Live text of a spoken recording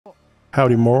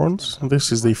Howdy morons,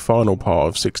 this is the final part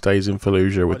of 6 Days in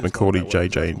Fallujah with Macaulay,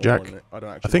 JJ and Jack.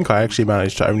 I think I actually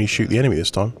managed to only shoot the enemy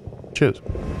this time. Cheers.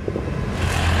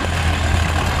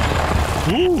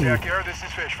 Jack here, this is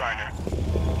Fishfinder.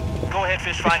 Go ahead,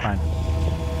 Fishfinder.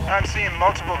 I'm seeing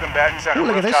multiple combatants on a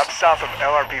rooftop south of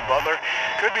LRP Butler.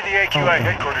 Could be the AQI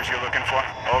headquarters you're looking for.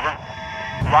 Over.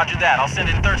 Roger that. I'll send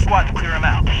in 3rd Squad to clear him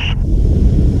out.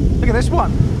 Look at this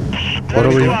one. What are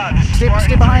we? Stay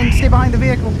behind the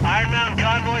vehicle. Iron Mountain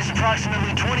convoy is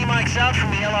approximately 20 mics out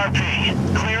from the LRP.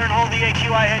 Clear and hold the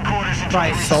AQI headquarters until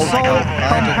Right, we Soul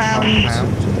compound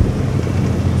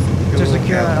to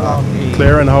secure LRP.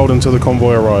 Clear and hold until the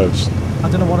convoy arrives. I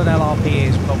don't know what an LRP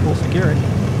is, but we'll secure it.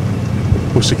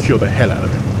 We'll secure the hell out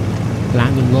of it.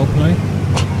 Landing roleplay?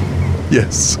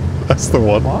 Yes, that's the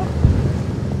one. What?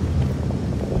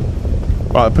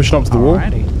 Right, pushing up to the wall.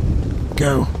 Alrighty.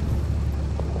 Go.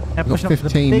 Yeah, pushing up to the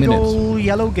 15 big minutes. old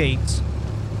yellow gates.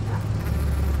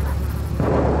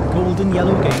 Golden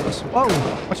yellow gates. Whoa,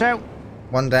 watch out.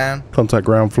 One down. Contact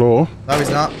ground floor. No, he's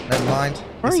not. Never mind.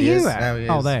 Where Yes, are he you is. at? Now he is.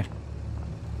 Oh, there.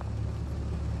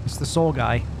 It's the saw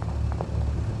guy.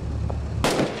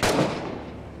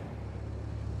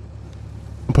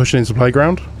 I'm pushing into the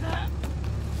playground.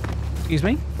 Excuse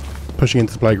me? Pushing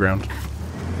into the playground.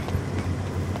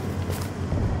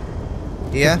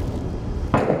 Yeah.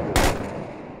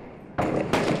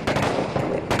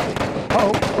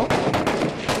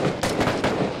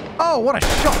 Oh, what a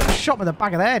shot! A shot with the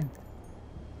back of the head.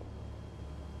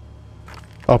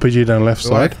 RPG down left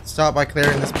side. Start by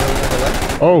clearing this building on the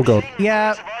left. Oh god.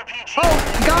 Yeah.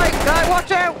 Oh, guy,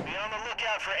 watch out!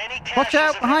 Watch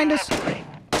out, behind us.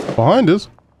 Behind us?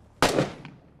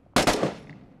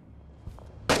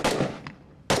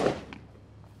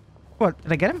 What,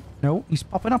 did I get him? No, he's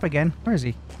popping up again. Where is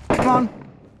he? Come on.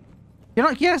 You're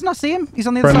not, yeah, let's not see him. He's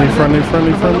on the other side. Friendly.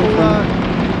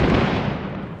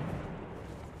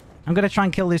 I'm gonna try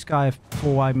and kill this guy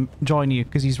before I join you,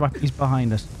 because he's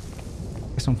behind us.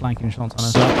 Get some flanking shots on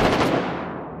us.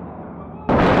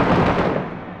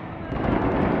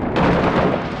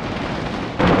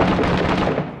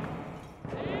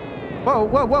 Whoa.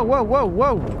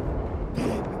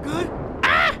 Good?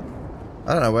 Ah!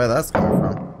 I don't know where that's coming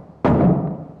from.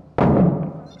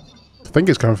 I think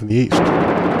it's coming from the east.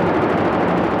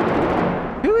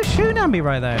 Who is shooting at me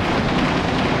right there?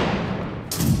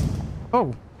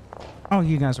 Oh. Oh,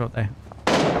 you guys are up there.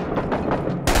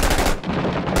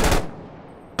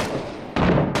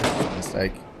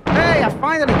 Mistake. Hey, I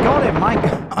finally got him, my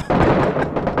god.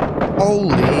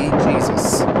 Holy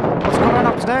Jesus. What's going on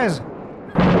upstairs?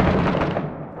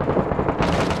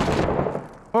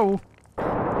 Whoa.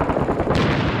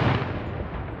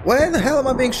 Where the hell am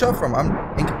I being shot from? I'm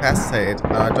incapacitated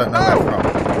and I don't know where from.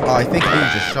 Oh, I think he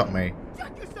just shot me.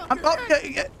 I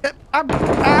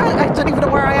don't even know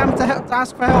where I am to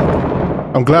ask for help.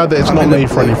 I'm glad that it's not me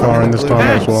friendly firing this time,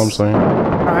 that's what I'm saying.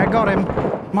 I got him.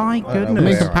 My goodness. I'm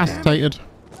incapacitated.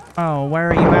 Oh, where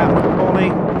are you at,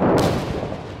 Paulie?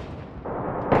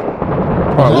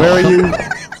 Right, where are you?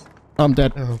 I'm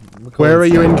dead. Where are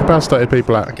you incapacitated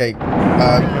people at? Okay,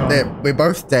 we're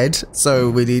both dead, so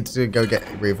we need to go get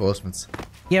reinforcements.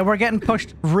 Yeah, we're getting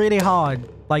pushed really hard,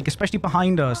 like especially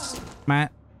behind us,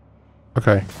 Matt.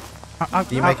 Okay. Can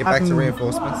you make it back to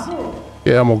reinforcements?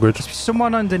 Yeah, I'm all good.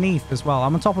 Someone underneath as well.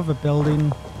 I'm on top of a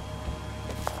building.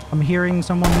 I'm hearing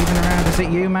someone moving around. Is it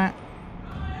you, Matt?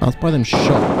 I was by them shops.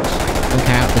 Look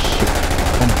out the shop.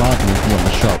 Bombarding with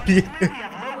the shop.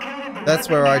 That's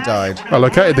where I died. I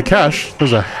located the cache.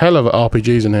 There's a hell of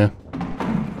RPGs in here.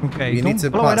 Okay, You need to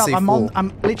blow it up. plant C4.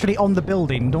 I'm literally on the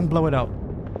building. Don't blow it up.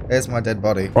 There's my dead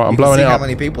body. Right, I'm You can blowing see it how up.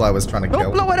 many people I was trying to Don't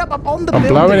kill. blow it up. I'm on the I'm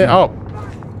building. blowing it up.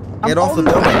 Get off the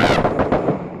building.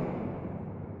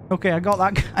 Okay, I got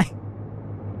that guy.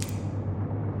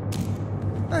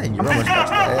 Hey, you're almost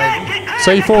dead.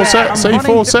 C4 set.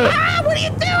 C4 set. Ah, what are you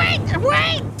doing?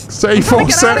 Wait! C4 Get out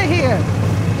of set. here!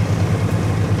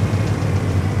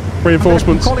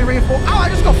 Reinforcements. Calling reinforcements. Oh, I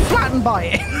just got flattened by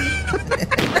it.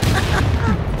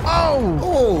 Oh!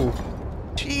 Oh!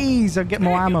 Jeez, I'll get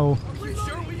more ammo.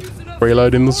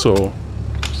 Reloading the saw.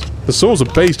 The saw's a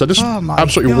beast. I just Oh my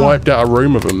absolutely God. wiped out a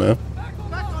room of them there.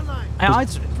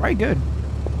 It's very good.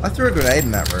 I threw a grenade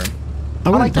in that room. I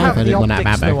I like wouldn't to die if have I the didn't want that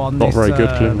optics though ammo. on Not this very good,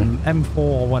 clearly. M4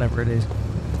 or whatever it is.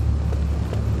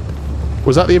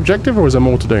 Was that the objective or was there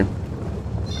more to do?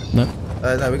 No.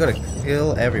 No, we gotta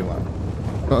kill everyone.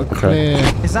 Got to clear.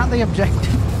 Is that the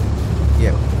objective?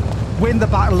 Yeah. Win the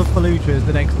Battle of Fallujah is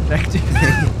the next objective.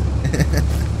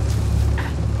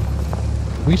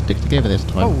 We stick together this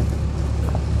time. Oh.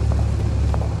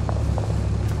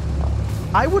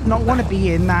 I would not want to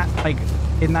be in that, like,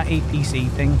 in that APC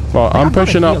thing. Right, I'm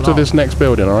pushing up to this next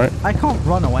building, alright? I can't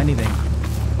run or anything.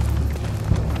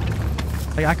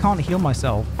 Like, I can't heal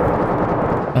myself.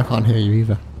 I can't hear you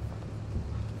either.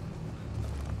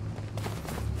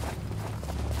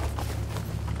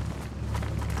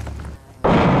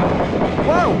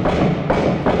 Whoa!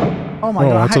 Oh my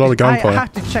god, that's a lot of gunfire. I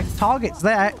had to check targets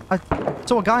there. I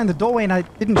saw a guy in the doorway and I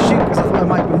didn't shoot because I thought it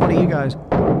might be one of you guys.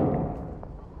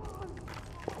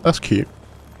 That's cute.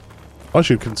 I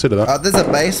should consider that. There's a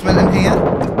basement in here.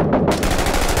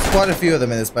 There's quite a few of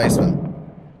them in this basement.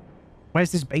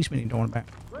 Where's this basement you're talking about?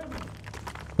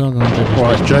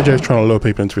 Right, JJ's trying to lure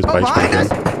people into his basement. Behind us!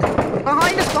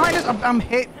 Behind us! Behind us! I'm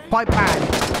hit quite bad.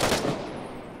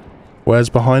 Where's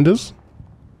behind us?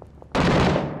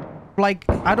 Like,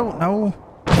 I don't know.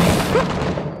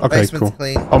 Okay, Basement's cool.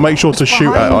 clean. I'll make sure to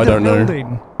shoot at. I don't know.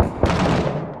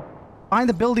 Behind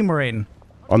the building we're in.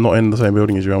 I'm not in the same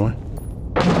building as you, am I?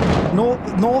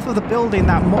 North of the building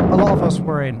that a lot of us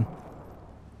were in.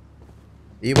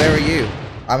 Where are you?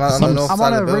 I'm on the north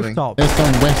side of the building. Rooftop. There's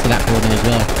some west of that building as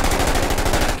well.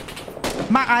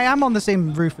 Matt, I am on the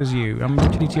same roof as you. I'm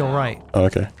literally to your right. Oh,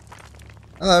 okay.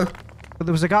 Hello. But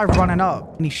there was a guy running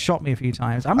up and he shot me a few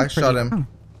times. I shot him.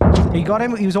 You got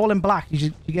him? He was all in black.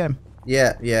 You get him?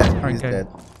 Yeah, he's dead.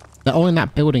 They're all in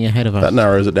that building ahead of us. That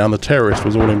narrows it down. The terrorist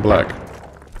was all in black.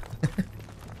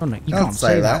 Oh no, you Don't can't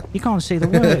say that. You can't say the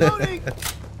word.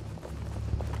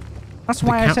 That's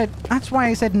why I said. That's why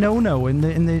I said no in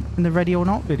the Ready or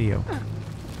Not video.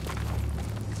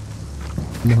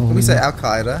 No. Can we say Al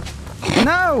Qaeda?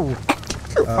 No.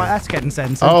 Right, that's getting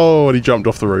censored. Oh, and he jumped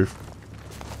off the roof.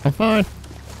 I'm fine.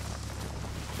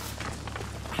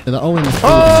 They're all in the building.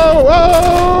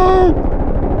 Oh!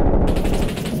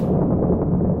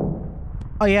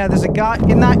 Oh yeah, there's a guy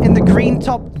in the green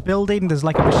top building. There's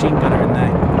like a machine gunner in there.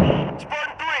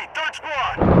 Spartan 3, third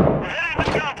squad. We're heading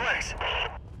to the complex.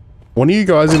 One of you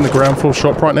guys in the ground floor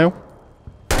shop right now?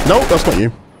 Nope, that's not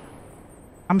you.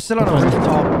 I'm still on a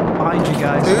rooftop behind you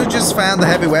guys. Who just found the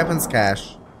heavy weapons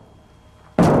cache?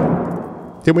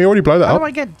 Didn't we already blow that How up? do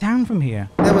I get down from here?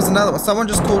 There was another one. Someone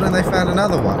just called and they found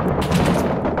another one.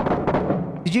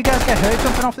 Did you guys get hurt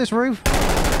jumping off this roof?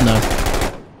 No.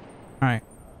 Alright.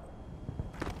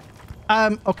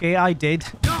 Okay, I did.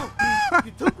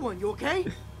 You took one, you okay?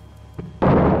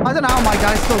 I don't know how my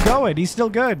guy's still going. He's still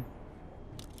good.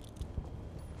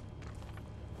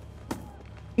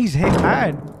 He's hit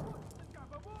bad.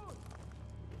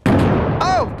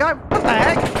 Oh, God, what the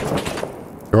heck?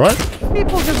 You alright?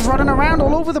 People just running around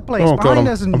all over the place Oh behind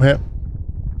god, us. And I'm hit.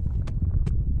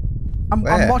 I'm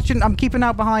Where? watching, I'm keeping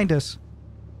out behind us.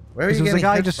 Where are you There's a getting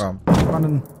guy hit just from?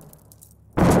 running.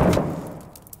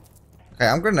 Okay,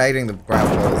 I'm grenading the ground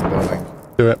floor of this building.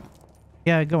 Do it.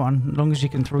 Yeah, go on. As long as you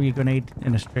can throw your grenade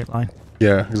in a straight line.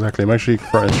 Yeah, exactly. Make sure you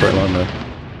throw it in a straight line there.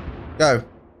 Go.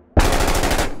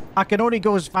 I can only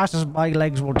go as fast as my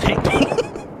legs will take me.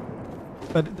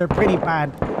 But they're pretty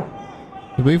bad.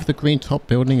 The roof of the green top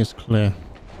building is clear.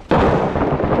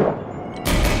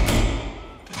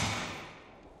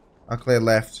 I'll clear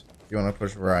left if you want to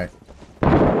push right.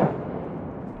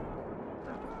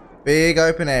 Big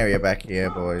open area back here,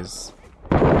 boys.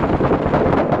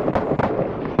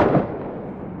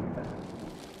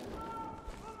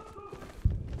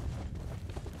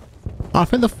 I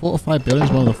think the fortified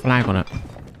building's one with a flag on it.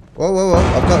 Whoa, whoa, whoa.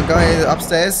 I've got a guy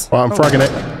upstairs. Right, I'm fragging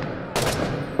it.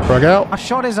 Frag out. I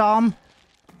shot his arm.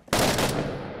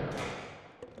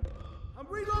 I'm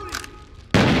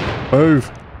reloading.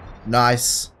 Move.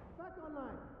 Nice.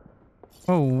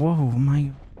 Oh, whoa,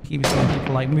 my... Keep seeing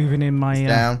people like moving in my...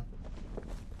 Down.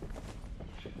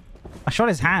 I shot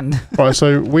his hand. Right,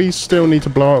 so we still need to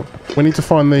blow up. We need to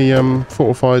find the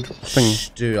fortified thing. Shh,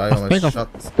 dude, I almost shot.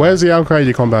 Where's the Al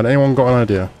Qaeda compound? Anyone got an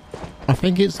idea? I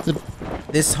think it's the...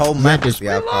 This whole map is the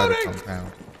Al Qaeda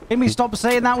compound. Can we stop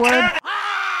saying that word?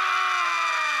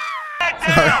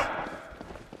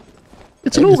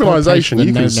 It's an organisation.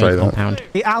 You can say that. Compound.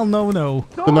 The Al No-No.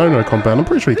 The No-No compound. I'm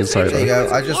pretty sure you can say There you that.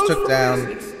 go. I just took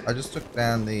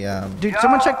down the Dude,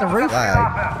 someone check the roof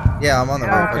flag. Yeah, I'm on the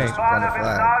roof. Okay. I just took down the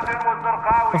flag.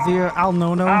 of the Al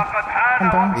No-No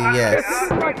compound. Yes.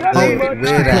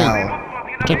 Weird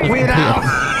Al. Weird Al.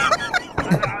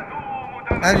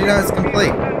 How do you know it's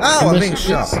complete? Oh, I'm being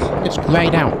shot. It's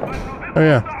grayed out. Oh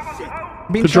yeah.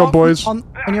 Being Good job, shot boys. And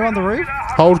you're on the roof?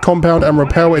 Hold compound and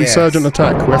repel insurgent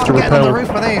attack. We have to Get on the repel. roof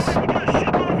for this.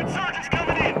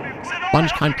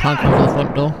 One's can't come through the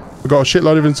front door. We've got a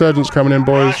shitload of insurgents coming in,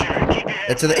 boys.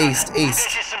 They're to the east.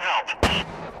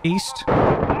 East.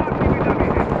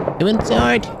 You're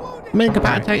inside. I'm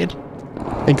incapacitated.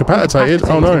 Incapacitated?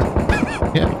 Oh no.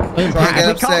 Yeah. Try and get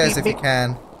upstairs if you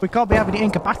can. We can't be having you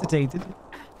incapacitated.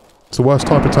 It's the worst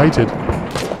type of tated.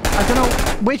 I don't know,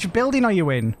 which building are you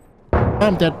in?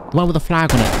 I'm dead. The one with the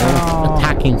flag on it. They're all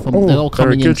attacking from. Oh, they're all they're a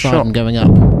coming good inside shot. and going up.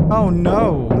 Oh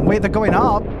no. Wait, they're going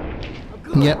up?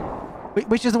 Yep.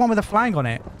 Which is the one with the flag on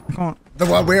it? I can't... The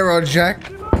one we're on,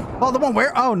 Jack. Oh, the one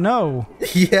where... Oh no.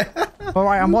 Yeah.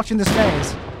 Alright, I'm watching the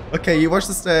stairs. Okay, you watch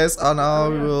the stairs, and I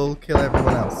will kill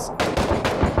everyone else.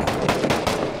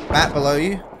 Matt, below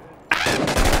you.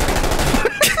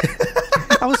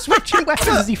 I was switching weapons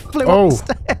as he flew Oh. up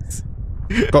the stairs.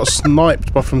 Got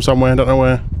sniped by from somewhere, I don't know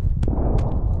where.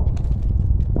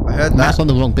 I heard that. Matt's on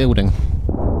the wrong building.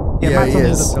 Yeah, Matt's he on the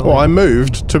is. other building. Well, I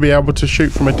moved to be able to shoot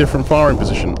from a different firing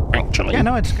position. Actually. Yeah,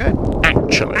 no, it's good.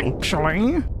 Actually.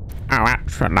 Actually. Oh,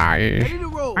 actually. Ready to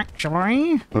roll.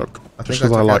 Actually. Look, I just think I because I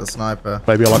took out like... the sniper.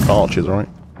 Maybe I like archers, right?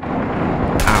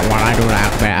 Well, I do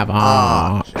that bit of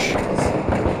art.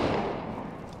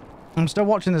 I'm still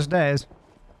watching the stairs.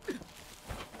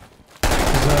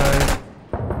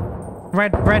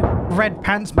 Red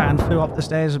pants man flew up the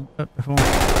stairs before.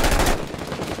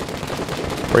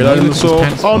 Reloading the sword.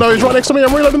 pants Oh no, he's right next to me.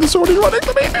 I'm reloading the sword. He's right next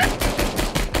to me.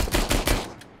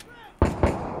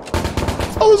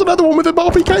 Oh, there's another one with an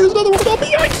RPK. There's another one with an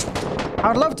RPK.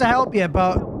 I'd love to help you,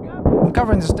 but I'm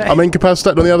covering the stairs. I'm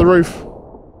incapacitated on the other roof.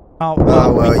 Oh,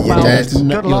 well, you're dead.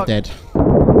 Good You're luck. dead.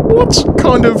 What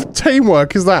kind of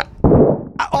teamwork is that?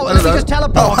 Oh, let me just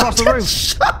teleport across the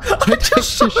roof.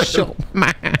 Just a shot,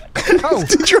 man. Oh,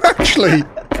 Did you actually?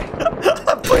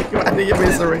 Put you out of your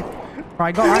misery.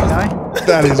 right, got that guy.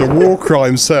 That is a war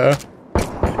crime, sir.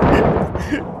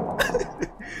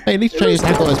 Hey, at least Jay's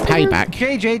got his payback.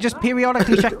 JJ, just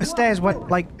periodically check the stairs. What,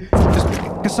 like, just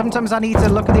because sometimes I need to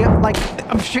look at the like.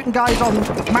 I'm shooting guys on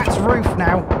Matt's roof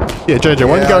now. Yeah, JJ,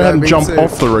 why don't you go Yeah, ahead and me jump too.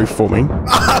 off the roof for me?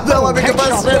 No, I'm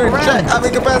incapacitated. Jack, I'm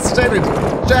incapacitated.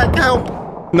 Jack,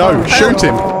 help. No, shoot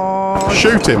him. Oh,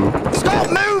 Shoot him. stop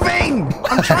moving!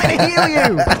 I'm trying to heal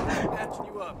you.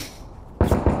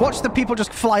 Watch the people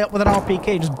just fly up with an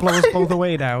RPK, just blow us both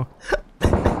away now.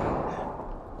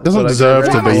 He doesn't deserve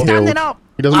Why to am I be standing healed. up?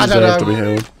 He doesn't I don't deserve to know. be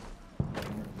healed.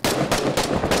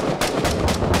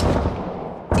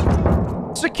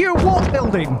 Secure what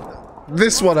building?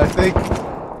 This one, I think.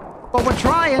 Well, we're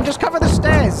trying. Just cover the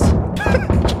stairs.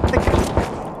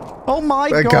 Oh my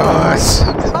god. Gosh.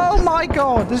 Oh my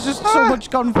god. There's just so much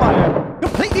gunfire.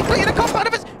 Completely clear the compound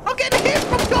of us. I'm getting hit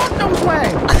from God knows where.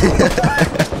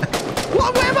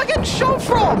 Where am I getting shot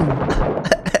from?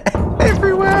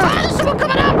 Everywhere. Ah, there's someone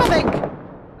coming up, I think.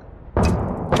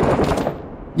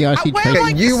 Yeah, I see Where Jay. am I-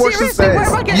 You watch the seriously, where am I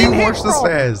stairs. getting You hit watch the from?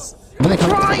 stairs. When they I'm come,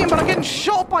 trying, but I'm getting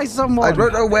shot by someone. I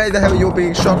don't know where the hell you're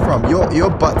being shot from. Your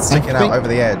butt's sticking out think- over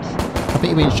the edge. I think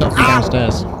you're being shot from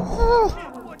downstairs.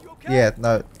 Yeah,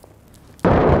 no.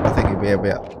 I think you'd be a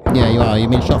bit. Yeah, you are. You're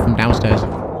being shot from downstairs.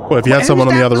 Well, if you had Who's someone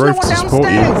on the down- other there's roof no to one support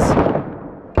you. downstairs.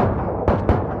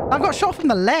 I got shot from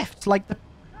the left. Like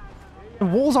the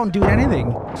walls aren't doing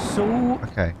anything. So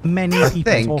Okay. many I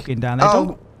people think. talking down there. Oh,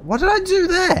 Don't- what did I do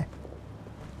there?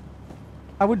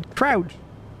 I would crouch.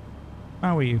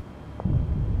 How are you?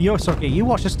 You're Sucky. You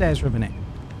watch the stairs for a minute.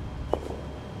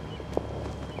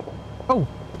 Oh,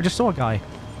 I just saw a guy.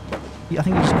 I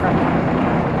think he just crouched.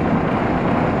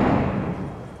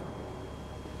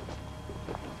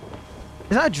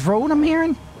 Is that a drone I'm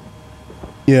hearing?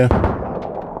 Yeah.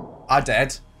 I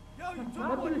dead.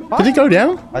 Did he go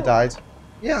down? I died.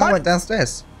 Yeah, I What? went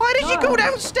downstairs. Why did you go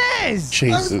downstairs?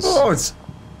 Jesus. I was bored.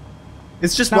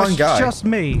 It's just No, one it's guy. just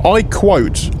me. I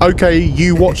quote, okay,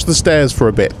 you watch the stairs for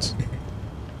a bit.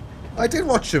 I did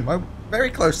watch him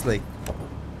very closely.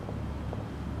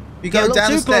 You Yeah, go look too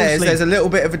downstairs, closely. there's a little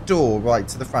bit of a door right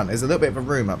to the front. There's a little bit of a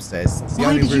room upstairs. It's the Why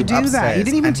only did you room do that? upstairs, You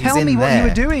didn't even and he's tell in me what you there.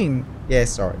 were doing. Yeah,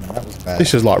 sorry, no, that was bad.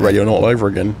 This is like Radio Not all over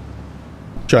again.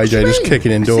 JJ just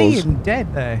kicking I see indoors. him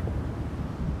dead there.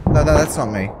 No, that's not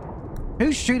me.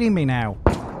 Who's shooting me now?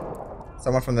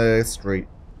 Someone from the street.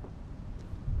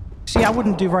 See, I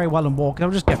wouldn't do very well in walking. I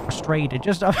would just get frustrated.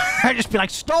 I'd just be like,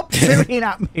 stop shooting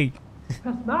at me.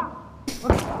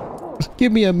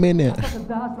 Give me a minute.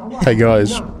 Hey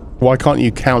guys, why can't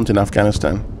you count in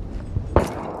Afghanistan?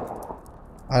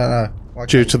 I don't know. Why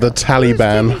Due can't to the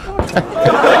Taliban.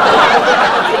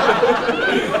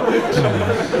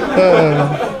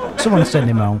 Someone send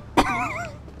him home.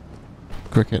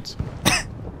 Crickets.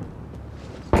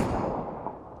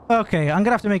 Okay, I'm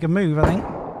gonna have to make a move, I think.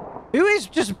 Who is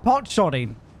just pot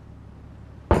shotting?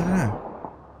 I don't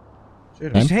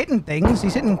know. He's hitting things.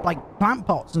 He's hitting like plant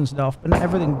pots and stuff, and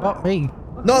everything but me.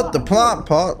 Not the plant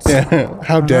pots. Yeah,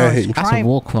 how No, dare it's he? That's a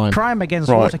war crime. Crime against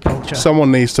Right, horticulture.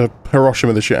 someone needs to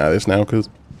Hiroshima the shit out of this now, because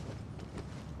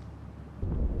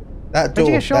That Where'd you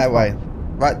door, get shot that from? way.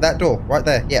 Right, that door. Right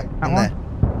there. Yeah, That in one?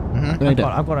 there. Mm-hmm.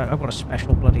 I've got a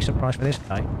special bloody surprise for this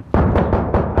guy.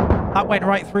 That went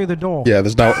right through the door. Yeah,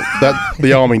 there's no...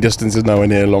 the arming distance is nowhere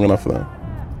near long enough for that.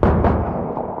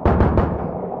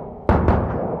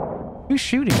 Who's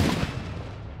shooting?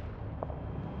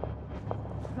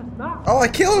 Oh, I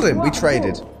killed him. We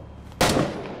traded.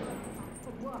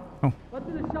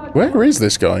 Where is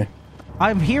this guy?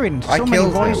 I'm hearing I so many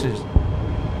killed him. voices.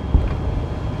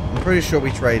 I'm pretty sure we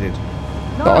traded.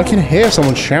 Oh, I can hear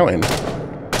someone shouting. That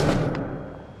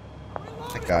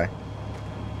guy.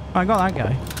 I got that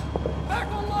guy.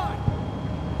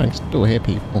 I can still hear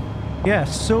people. Yeah,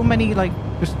 so many, like,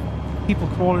 just people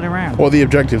crawling around. What are the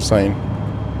objectives saying?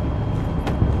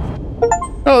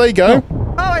 Oh, there you go.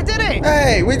 Oh, I did it!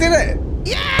 Hey, we did it!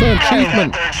 Good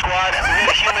achievement. Third squad, we had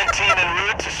a human team en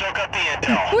route to soak up the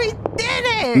intel. We did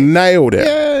it! Nailed it.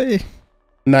 Yay!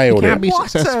 Nailed Can it. be What a-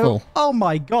 successful. Oh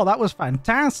my god, that was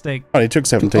fantastic. Only took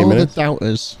 17 All the minutes.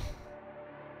 doubters.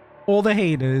 All the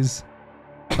haters.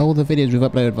 All the videos we've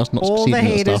uploaded of us not All the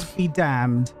succeeding at haters stuff. be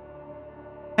damned.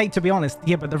 Hey, to be honest,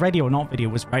 yeah, but the radio not video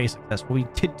was very successful. We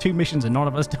did 2 missions and none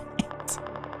of us did it.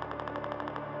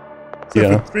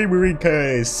 Yeah. 3 Marine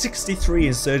carriers, 63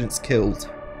 insurgents killed.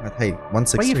 Hey,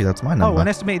 163, that's my number. Oh, an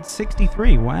estimated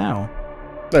 63. Wow.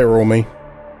 They were all me.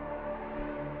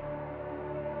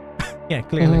 Yeah,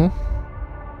 clearly. Mhm.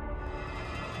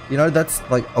 You know, that's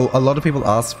like a lot of people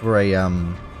asked for a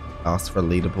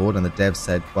leaderboard, and the devs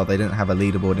said, well, they didn't have a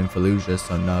leaderboard in Fallujah,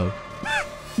 so no.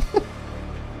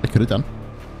 They could have done.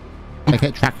 They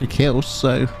kept track of kills,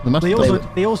 so they must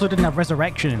have. They also didn't have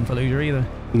resurrection in Fallujah either.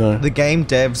 No. The game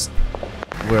devs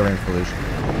were in Fallujah.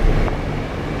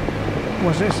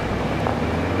 What's this?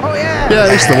 Oh yeah! Yeah,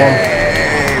 this is the one.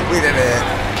 Hey, we did it.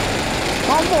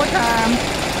 Convoy time!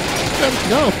 Let's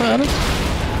go, fellas.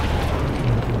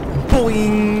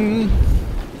 Boing!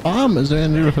 Farmers are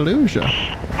in Fallujah.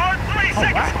 Mark 3,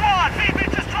 second squad,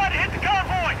 VP just tried to hit the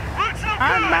convoy. Route's no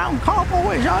And good. mountain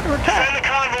convoy is under attack. Send the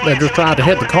convoy. They just tried to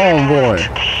hit the convoy.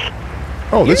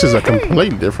 Oh, this is a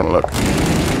completely different look.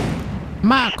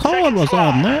 My cord was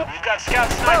on there. We've got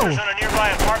scout snipers on a nearby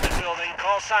apartment building.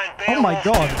 Call sign Beowulf. Oh my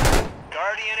god.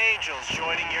 Guardian Angels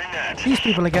joining your net. These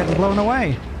people are getting blown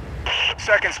away.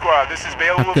 Second squad, this is How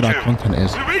Beowulf good 2. our content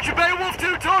is. We reach you, Beowulf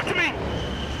 2, talk to me.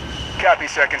 Copy,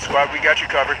 second squad, we got you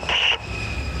covered.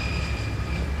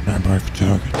 Stand by for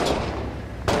target.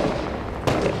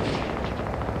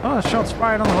 Oh, the shots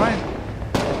fired on the right.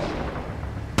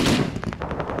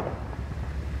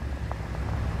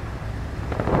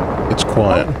 It's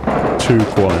quiet. Too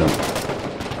quiet.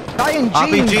 Dying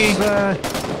RPG. James!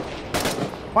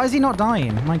 Why is he not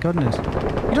dying? My goodness.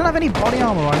 You don't have any body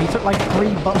armor on. He took like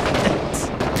 3 bullets.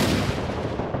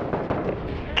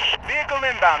 Vehicle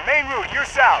inbound, main route, you're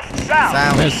south.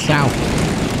 South. There's Sound.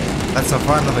 south. Let's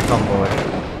find another convoy.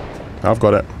 I've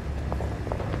got it.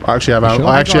 I actually have ammo. Sure,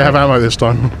 I actually have ammo this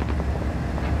time.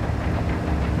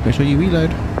 Make sure you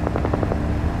reload.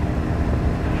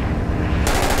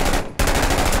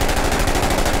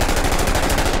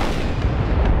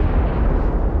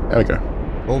 There we go.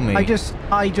 Call me. I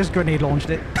just grenade launched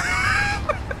it.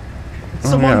 yeah,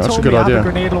 Someone that's a told good me I idea. have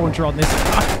a grenade launcher on this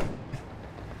guy.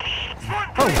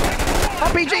 Oh!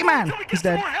 RPG man! He's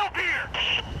dead.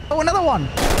 Oh, another one!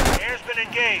 Air's been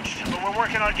engaged, but we're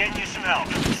working on getting you some help.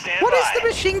 Stand What by. is the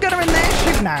machine gunner in there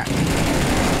shooting at?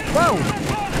 Whoa!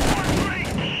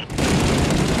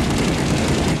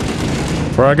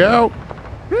 Frag out.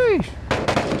 Sheesh.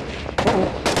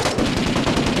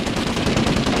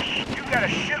 You've got a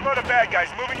shitload of bad guys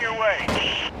moving your way.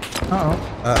 Uh-oh.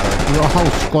 We've got a whole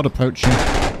squad approaching.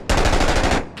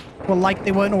 Well, like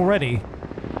they weren't already.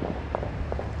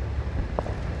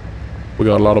 We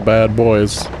got a lot of bad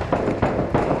boys.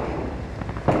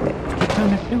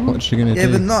 What's she gonna Yeah,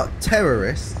 do? but not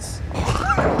terrorists.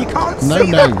 You can't No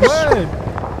say that nos. word!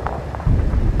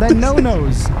 They're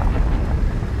no-nos.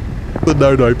 The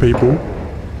no-no people.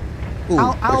 Ooh,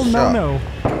 Al good shot. no-no.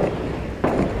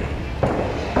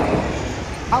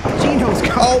 Al Pacino's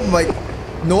coming. Oh my...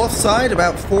 North side,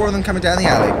 about 4 of them coming down the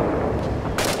alley.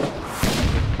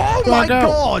 Oh my Flag out.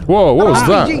 god! Whoa, what was RPG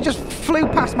that? just flew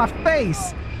past my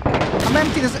face. I'm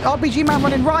empty. There's an RPG man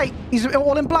running right. He's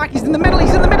all in black. He's in the middle.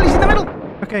 He's in the middle. He's in the middle.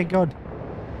 Okay, good.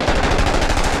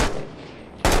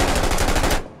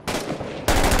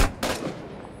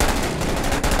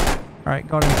 All right,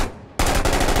 got him.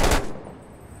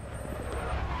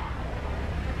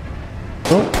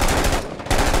 Oh.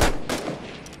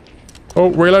 Oh,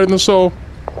 reloading the saw.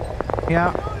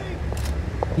 Yeah.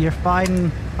 You're fine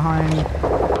behind.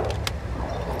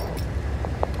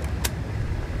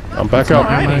 I'm back up.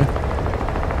 Alrighty.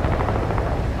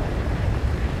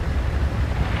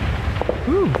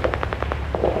 Ooh.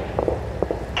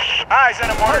 Eyes on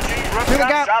a mortar team.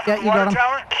 Rooftop south Yeah, of the you got water him.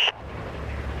 tower.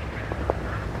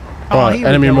 Right, here we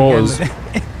enemy go mortars. again.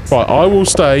 Right, I will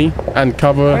stay and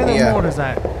cover Where are the Yeah. mortars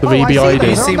at? the I see VBID. them.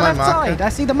 You They're see on the my left marker? side. I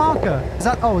see the marker. Is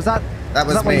that? Oh, is that? That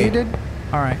was is that what me. you did?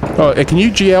 All right. Oh, can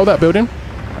you GL that building?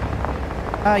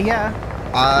 Yeah.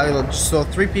 I saw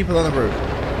 3 people on the roof.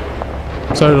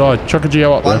 So did I. Chuck a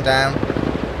GL up One there. down.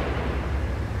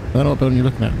 I don't know what building you're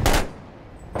looking at.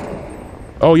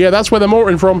 Oh yeah, that's where they're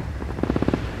mortaring from.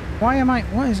 Why am I?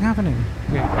 What is happening?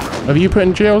 Okay. Have you put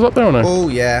in GLs up there or no? Oh,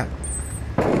 yeah.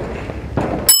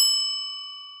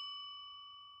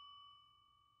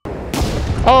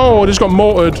 Oh, I just got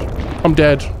mortared. I'm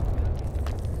dead.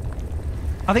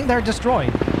 I think they're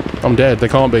destroyed. I'm dead. They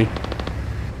can't be.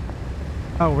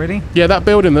 Oh, really? Yeah, that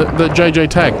building that JJ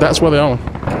tagged, that's where they are.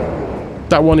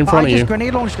 That one in front I of just you.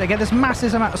 grenade launched it. I get this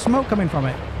massive amount of smoke coming from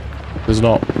it. There's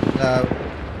not. No.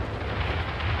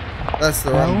 That's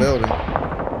the wrong building.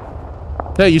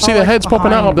 Yeah, you see Oh, the like heads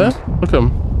popping out up there? behind. Look at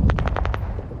them.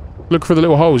 Look for the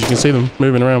little holes. You can see them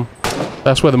moving around.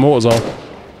 That's where the mortars are.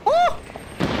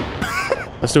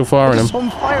 They're still firing them. Just on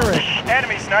fire it.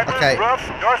 Enemy sniper. Okay. Roof.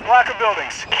 North block of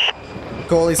buildings.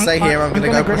 Goalie, stay here. I'm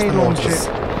gonna go push the grenade launch mortars.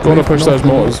 it. Go on and push those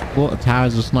mortars. Water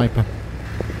tower's a sniper.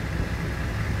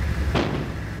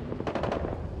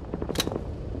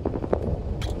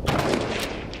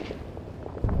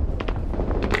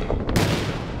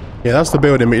 Yeah, that's the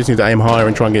building, but you just need to aim higher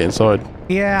and try and get inside.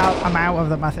 Yeah, I'm out of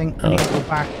them. I think I need to go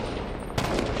back.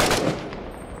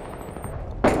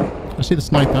 I see the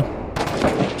sniper.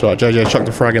 It's alright, JJ, chuck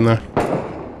the frag in there.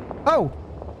 Oh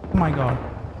my god!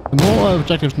 The mortar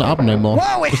objective's not up no more.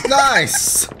 Whoa! It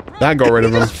Nice! That got rid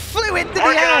of them. just flew into the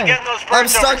Working on air. getting those I'm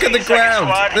birds stuck over in the to second ground.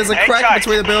 squad. There's a Hang crack tight.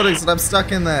 between the buildings and I'm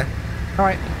stuck in there. All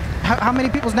right. How many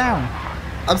people's down?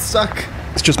 I'm stuck.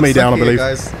 It's just I'm me stuck down, I here, believe.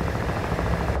 guys.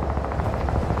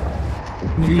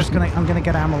 I'm gonna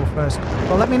get ammo first.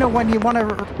 Well, let me know when you want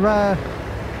to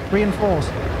reinforce.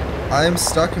 I am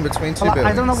stuck in between 2 Well,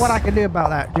 buildings. I don't know what I can do about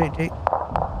that, JJ.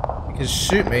 You can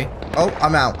shoot me. Oh,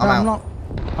 I'm out. I'm No, out. I'm not.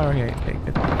 Oh, okay,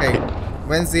 good. Okay,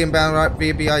 when's the inbound right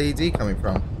via BIED coming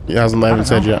from? It hasn't even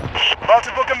said yet.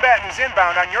 Multiple combatants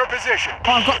inbound on your position.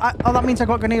 Oh, that means I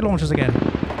got grenade launchers again.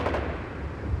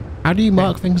 How do you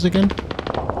mark things again?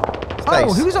 Oh,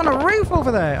 Space. who's on a roof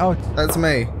over there? Oh, That's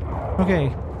me.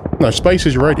 okay. No, space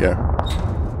is your radio.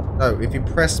 No, if you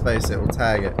press space, it will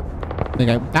tag it. There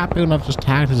you go. That building I've just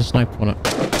tagged as a sniper on it.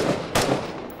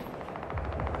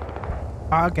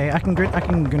 Okay, I can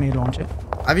grenade launch it.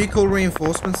 Have you called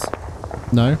reinforcements?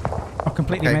 No. I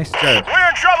completely Okay, missed. good. We're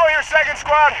in trouble here, second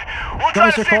squad. We'll try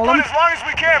us to to stay call put them? as long as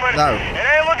we can, but No. it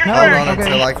ain't looking No, Hold great. on okay.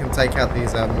 until I can take out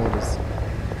these mortars.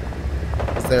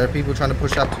 'Cause there are people trying to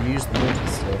push up to use the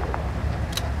mortars still.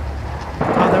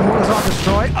 Oh, their mortars are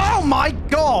destroyed. Oh my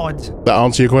god! That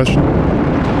answer your question?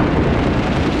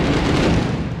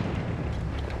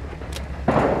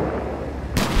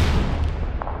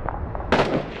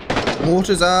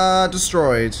 Mortars are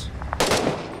destroyed.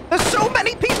 There's so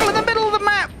many people in the middle of the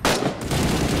map.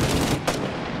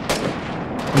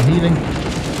 I'm healing.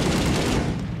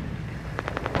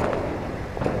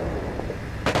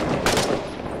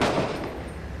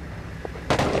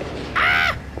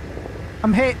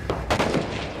 I'm hit.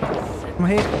 I'm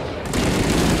hit.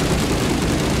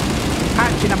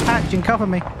 I'm patching. Cover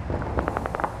me.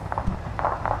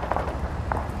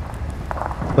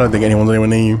 I don't think anyone's anywhere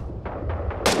near you.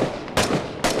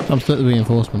 I'm still at the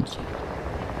reinforcements.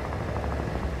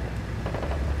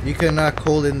 You can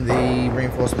call in the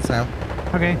reinforcements now.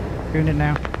 Okay, doing it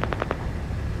now.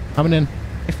 Coming in.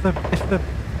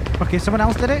 Okay, someone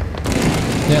else did it?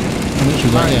 Yep. I'm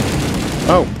literally right here.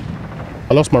 Oh,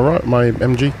 I lost my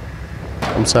MG.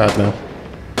 I'm sad now.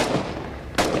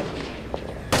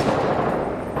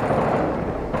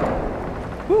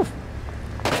 Oof.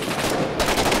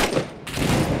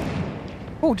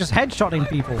 Oh, just headshotting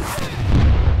people.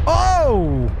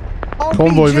 Oh! RPG.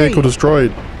 Convoy vehicle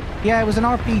destroyed. Yeah, it was an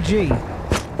RPG.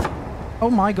 Oh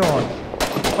my god.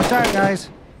 Watch out, guys.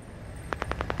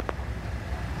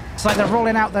 It's like they're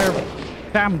rolling out their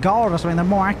damn guard or something. They're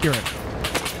more accurate.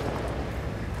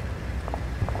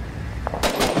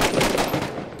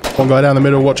 One guy down the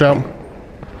middle, watch out.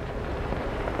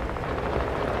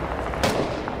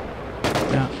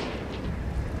 Yeah.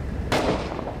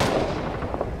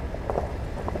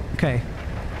 Okay.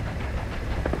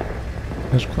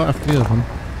 There's quite a few of them.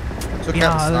 Took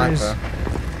Yeah, out the there's- sniper.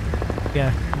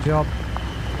 Yeah, good job.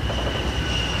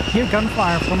 Hear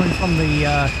gunfire coming from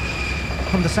the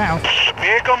south.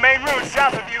 Vehicle main route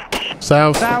south of you.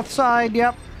 South. South side,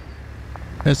 yep.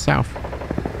 There's south.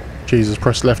 Jesus,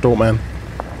 press left alt, man.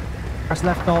 Press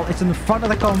left alt. It's in the front of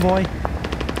the convoy.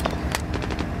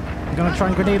 I'm gonna try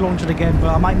and grenade launch it again,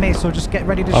 but I might miss, so just get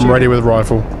ready to shoot. I'm ready with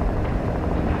rifle. You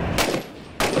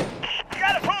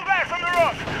gotta pull back from the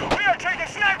roof. We are taking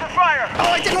sniper fire.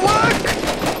 Oh, it didn't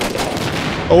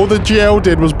work! All the GL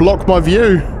did was block my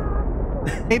view.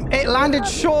 It landed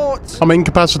short. I'm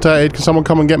incapacitated. Can someone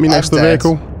come and get me next to the dead.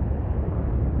 vehicle?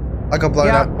 I got blown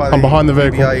up by I'm behind the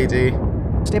vehicle.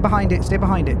 IED. Stay behind it. Stay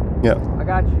behind it. Yeah. I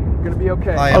got you. You're gonna be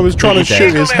okay. I was trying to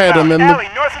shoot his head and then Alley,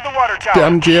 the north of the water tower.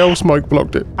 damn GL smoke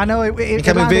blocked it. I know it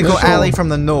Incoming landed vehicle short. alley from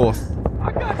the north.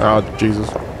 Oh, Jesus.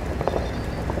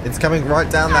 It's coming right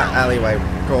down that alleyway,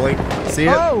 Crawley. See it?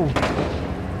 Oh!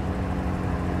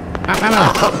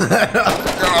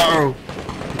 Oh.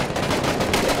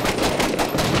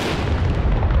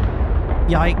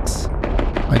 Yikes.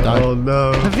 I died. Oh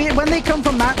no. When they come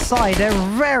from that side, they're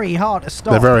very hard to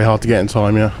stop. They're very hard to get in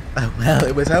time, yeah. Oh, well,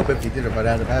 it would help if you didn't run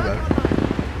out of ammo.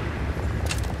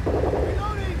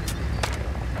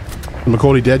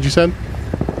 Macaulay dead, you said?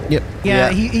 Yep. Yeah,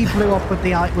 Yeah. he blew up with the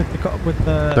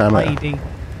Damn it. IED.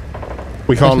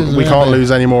 We can't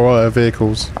lose any more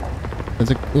vehicles.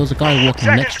 There was a guy walking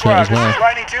Second next to it as squad, well. this is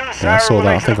Lightning 2. Yeah, I saw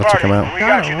that. I think I took him out. We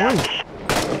got you now.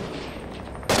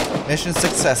 Mission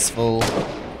successful.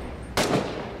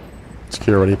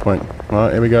 Security point.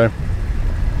 Alright, here we go.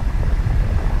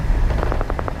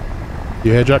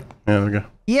 You here, Jack? Yeah, there we go.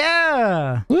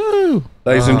 Yeah! Woo!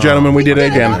 Ladies and gentlemen, we did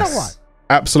it again. Another one.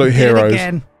 Absolute Did it heroes.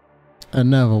 again.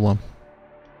 Another one.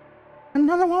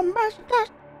 Another one.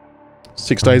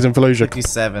 6 days in Fallujah.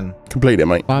 57. Complete it,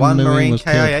 mate. One million Marine was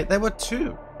KIA. There were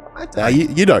 2. I Nah,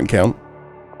 you don't count.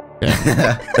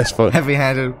 That's fine.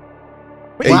 Heavy-handed.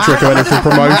 Each recommended for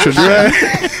promotion. Yeah.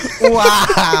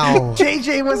 Wow.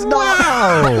 JJ was not.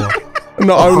 Wow.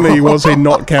 Not only was he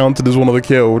not counted as one of the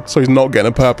killed, so he's not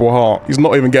getting a Purple Heart. He's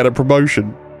not even getting a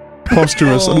promotion.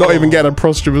 Posthumous. Not even getting a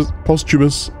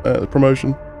posthumous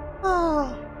promotion.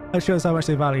 That shows how much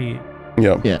they value you.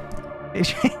 Yeah. Yeah.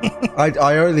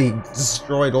 I only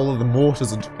destroyed all of the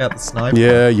mortars and took out the sniper.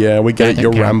 Yeah, we get it.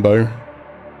 You're Rambo.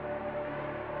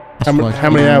 How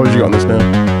many hours you got on this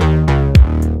now?